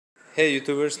Hey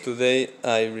YouTubers, today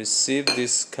I received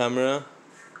this camera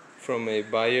from a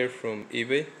buyer from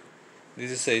eBay.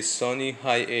 This is a Sony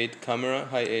high 8 camera,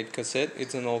 high 8 cassette.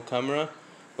 It's an old camera,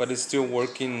 but it's still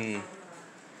working.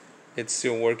 It's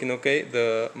still working okay.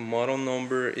 The model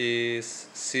number is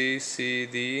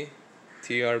CCD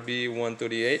TRB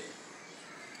 138.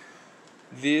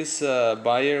 This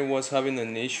buyer was having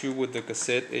an issue with the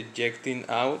cassette ejecting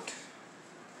out,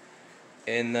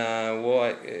 and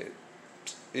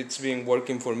it's been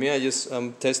working for me.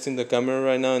 I'm testing the camera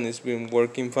right now and it's been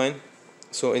working fine.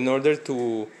 So in order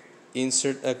to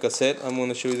insert a cassette, I'm going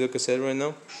to show you the cassette right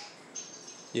now.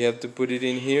 You have to put it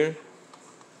in here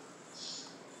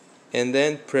and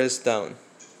then press down,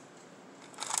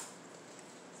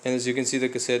 and as you can see, the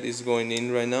cassette is going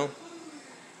in right now.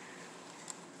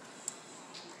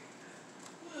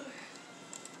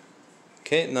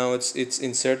 Okay, now it's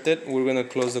inserted. We're going to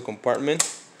close the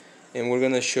compartment and we're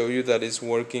going to show you that it's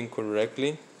working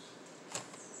correctly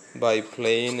by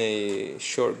playing a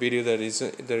short video that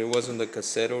it was on the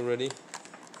cassette already.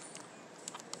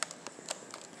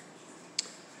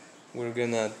 We're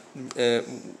gonna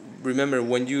remember,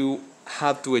 when you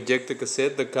have to eject the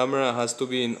cassette, the camera has to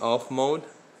be in off mode.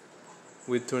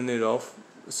 We turn it off,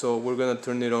 so we're gonna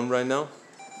turn it on right now,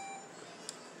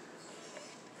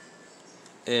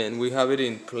 and we have it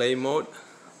in play mode.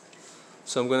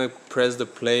 So I'm gonna press the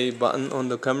play button on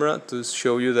the camera to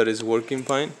show you that it's working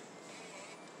fine.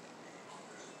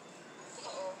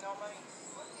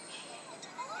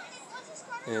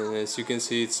 And as you can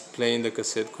see, it's playing the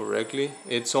cassette correctly.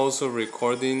 It's also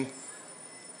recording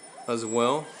as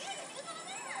well,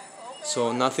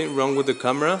 so nothing wrong with the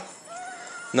camera.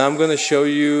 Now I'm gonna show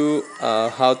you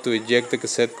how to eject the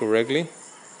cassette correctly.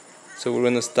 So we're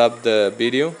gonna stop the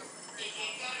video.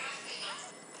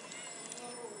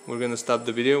 We're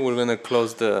gonna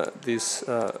close this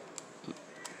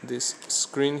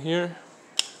screen here.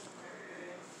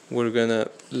 We're gonna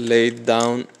lay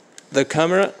down the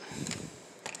camera.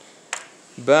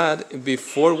 But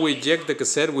before we eject the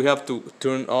cassette, we have to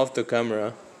turn off the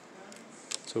camera.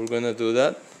 So we're gonna do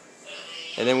that.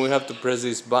 And then we have to press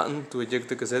this button to eject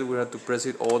the cassette. We have to press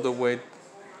it all the way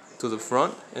to the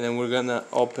front. And then we're gonna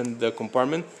open the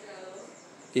compartment.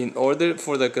 In order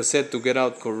for the cassette to get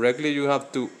out correctly, you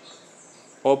have to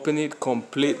open it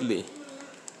completely.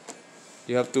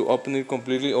 You have to open it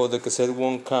completely or the cassette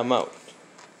won't come out.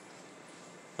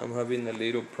 I'm having a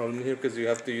little problem here because you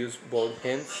have to use both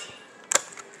hands.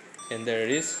 And there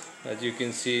it is. As you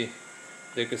can see,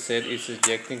 the cassette is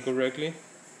ejecting correctly.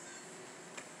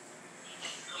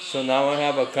 So now I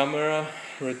have a camera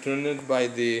returned by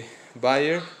the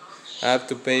buyer. I have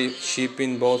to pay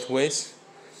shipping both ways,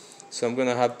 so I'm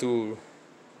gonna have to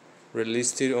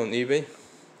release it on eBay.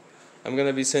 I'm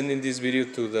gonna be sending this video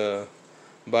to the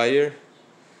buyer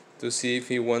to see if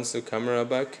he wants the camera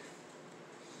back.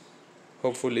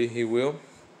 Hopefully he will.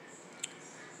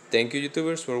 Thank you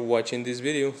YouTubers for watching this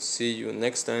video. See you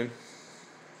next time.